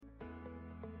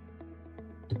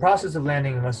The process of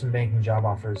landing investment banking job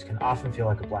offers can often feel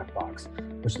like a black box,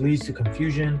 which leads to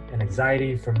confusion and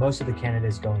anxiety for most of the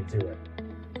candidates going through it.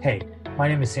 Hey, my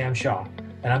name is Sam Shaw,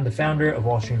 and I'm the founder of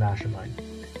Wall Street Mastermind.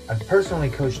 I've personally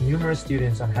coached numerous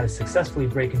students on how to successfully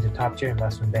break into top-tier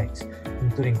investment banks,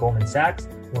 including Goldman Sachs,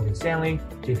 Morgan Stanley,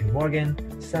 JP Morgan,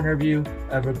 Centerview,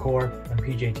 Evercore, and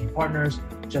PJT Partners,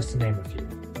 just to name a few.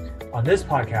 On this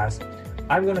podcast,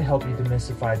 I'm going to help you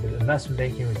demystify the investment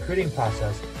banking recruiting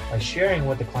process by sharing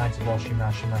what the clients of Wall Street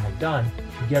Mastermind have done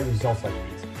to get results like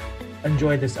these.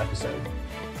 Enjoy this episode.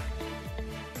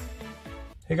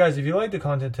 Hey guys, if you like the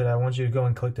content today, I want you to go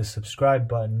and click the subscribe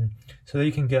button so that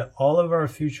you can get all of our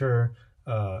future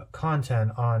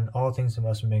content on all things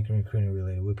investment banking recruiting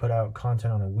related. We put out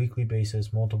content on a weekly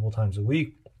basis, multiple times a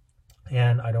week,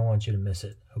 and I don't want you to miss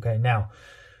it. Okay, now,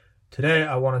 today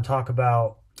I want to talk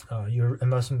about your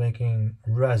investment banking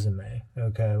resume,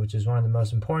 okay, which is one of the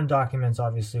most important documents,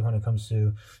 obviously, when it comes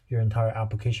to your entire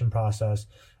application process,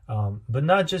 but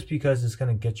not just because it's going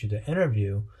to get you the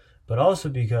interview, but also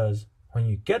because when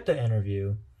you get the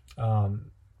interview,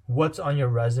 what's on your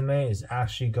resume is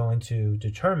actually going to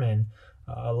determine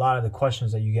a lot of the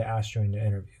questions that you get asked during the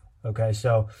interview. Okay,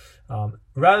 so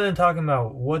rather than talking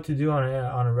about what to do on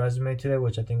a resume today,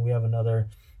 which I think we have another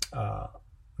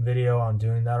video on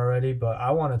doing that already, but I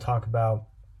want to talk about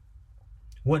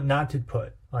what not to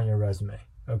put on your resume,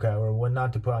 okay, or what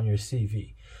not to put on your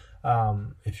CV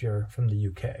if you're from the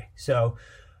UK. So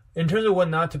in terms of what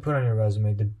not to put on your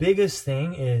resume, the biggest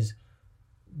thing is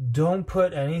don't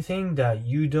put anything that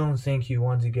you don't think you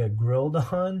want to get grilled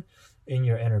on in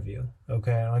your interview,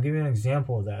 okay? And I'll give you an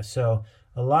example of that. So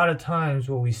a lot of times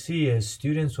what we see is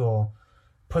students will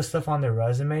put stuff on their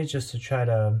resume just to try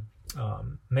to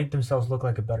make themselves look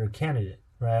like a better candidate,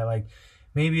 right? Like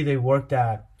maybe they worked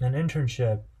at an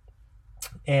internship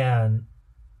and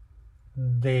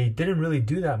they didn't really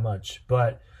do that much,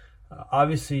 but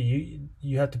obviously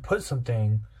you have to put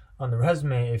something on the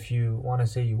resume if you want to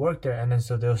say you worked there, and then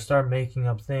so they'll start making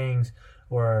up things,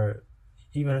 or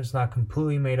even if it's not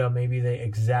completely made up, maybe they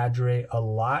exaggerate a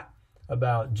lot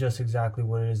about just exactly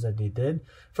what it is that they did.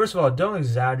 First of all, don't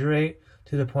exaggerate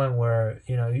to the point where,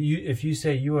 if you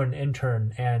say you were an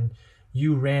intern and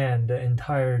you ran the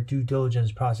entire due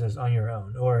diligence process on your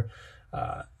own, or,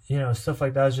 stuff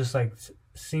like that is just like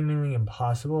seemingly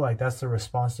impossible. Like that's the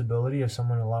responsibility of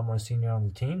someone a lot more senior on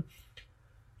the team.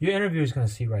 Your interviewer is going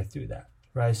to see right through that,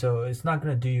 right? So it's not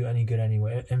going to do you any good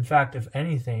anyway. In fact, if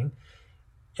anything,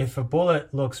 if a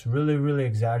bullet looks really, really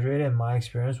exaggerated, in my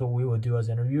experience, what we will do as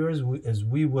interviewers is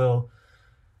we will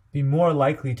be more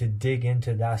likely to dig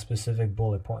into that specific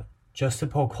bullet point just to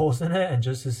poke holes in it and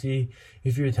just to see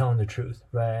if you're telling the truth,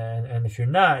 right? And if you're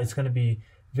not, it's going to be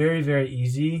very, very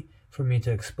easy for me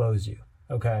to expose you,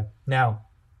 okay? Now,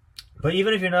 but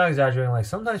even if you're not exaggerating, like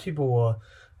sometimes people will,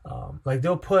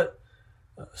 they'll put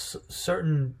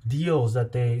certain deals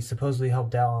that they supposedly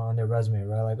helped out on their resume,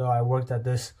 right? Like, oh, I worked at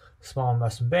this small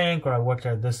investment bank, or I worked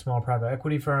at this small private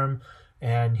equity firm,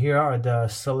 and here are the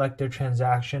selected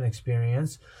transaction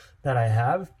experience that I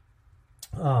have.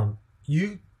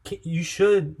 You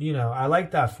should, I like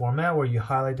that format where you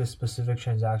highlight the specific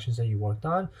transactions that you worked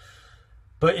on.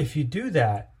 But if you do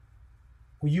that,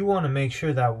 you want to make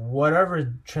sure that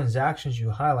whatever transactions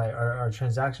you highlight are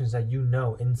transactions that you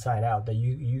know inside out, that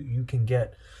you can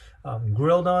get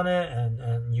grilled on it,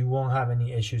 and you won't have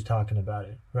any issues talking about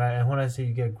it, right? And when I say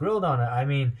you get grilled on it, I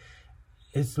mean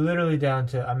it's literally down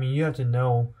to, you have to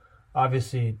know,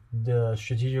 obviously, the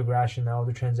strategic rationale of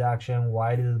the transaction.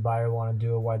 Why did the buyer want to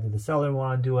do it? Why did the seller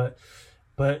want to do it?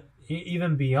 But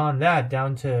even beyond that,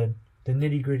 down to the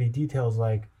nitty-gritty details,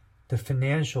 like the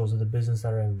financials of the business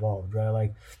that are involved, right?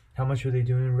 Like how much were they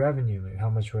doing in revenue? How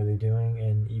much were they doing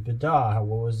in EBITDA?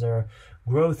 What was their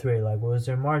growth rate like? What was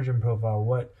their margin profile?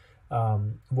 What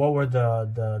were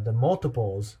the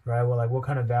multiples, right? Well, like what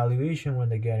kind of valuation were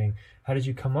they getting? How did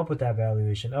you come up with that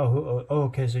valuation?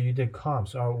 Okay, so you did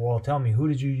comps. Oh, well, tell me, who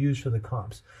did you use for the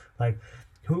comps? Like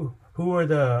who were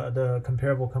the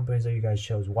comparable companies that you guys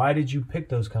chose? Why did you pick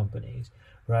those companies?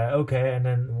 Right. Okay. And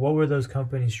then what were those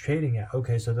companies trading at?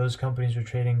 Okay. So those companies were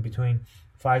trading between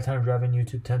 5 times revenue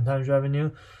to 10 times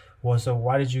revenue. Well, so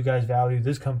why did you guys value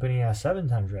this company at 7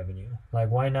 times revenue? Like,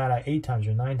 why not at 8 times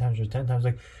or 9 times or 10 times?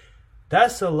 Like,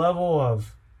 that's the level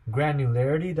of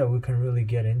granularity that we can really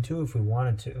get into if we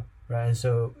wanted to. Right. And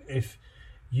so if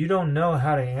you don't know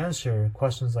how to answer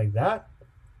questions like that,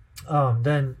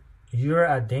 then you're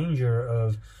at danger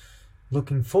of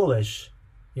looking foolish,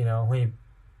 when you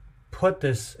put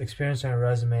this experience on your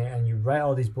resume and you write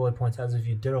all these bullet points as if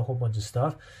you did a whole bunch of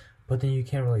stuff, but then you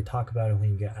can't really talk about it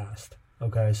when you get asked.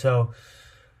 Okay, so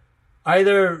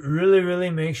either really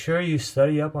make sure you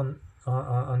study up on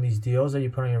these deals that you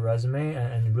put on your resume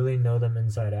and really know them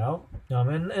inside out.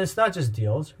 And it's not just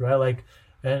deals, right? Like,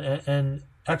 and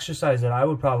exercise that I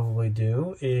would probably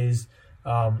do is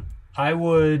I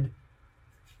would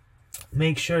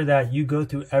make sure that you go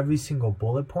through every single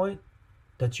bullet point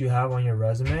that you have on your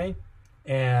resume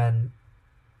and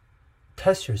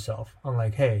test yourself on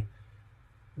like, hey,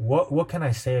 what can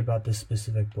I say about this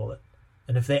specific bullet?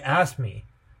 And if they ask me,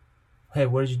 hey,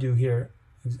 what did you do here?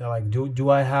 Like, do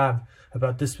I have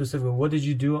about this specific, what did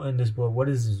you do in this bullet? What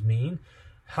does this mean?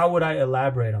 How would I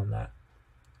elaborate on that?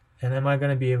 And am I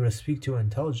going to be able to speak to it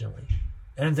intelligently?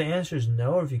 And if the answer is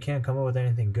no, or if you can't come up with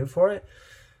anything good for it,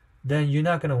 then you're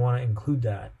not going to want to include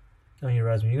that on your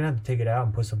resume. You're going to have to take it out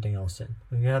and put something else in.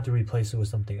 You're going to have to replace it with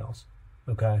something else.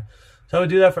 Okay? So I would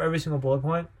do that for every single bullet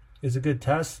point. It's a good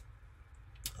test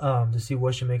to see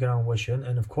what should make it on, what shouldn't.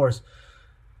 And of course,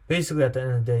 basically at the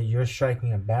end of the day, you're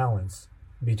striking a balance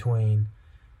between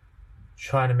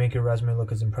trying to make your resume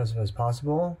look as impressive as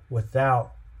possible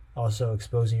without also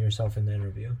exposing yourself in the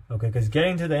interview. Okay, because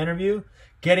getting to the interview,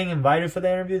 getting invited for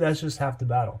the interview, that's just half the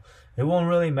battle. It won't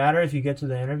really matter if you get to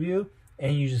the interview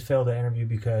and you just fail the interview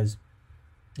because,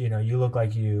 you know, you look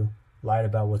like you lied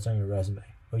about what's on your resume,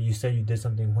 or you said you did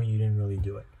something when you didn't really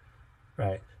do it.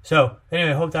 Right? So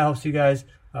anyway, hope that helps you guys.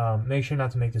 Make sure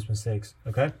not to make these mistakes.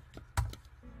 Okay?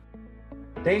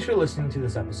 Thanks for listening to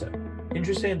this episode.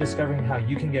 Interested in discovering how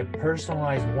you can get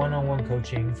personalized one-on-one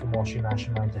coaching from Wall Street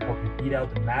Mastermind to help you beat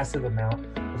out the massive amount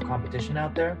of competition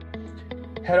out there?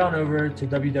 Head on over to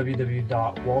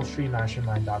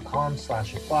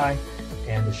www.wallstreetmastermind.com/apply,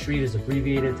 and the street is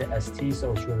abbreviated to ST,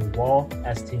 so it's really wall,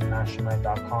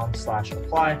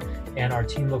 stmastermind.com/apply, and our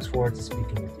team looks forward to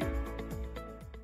speaking with you.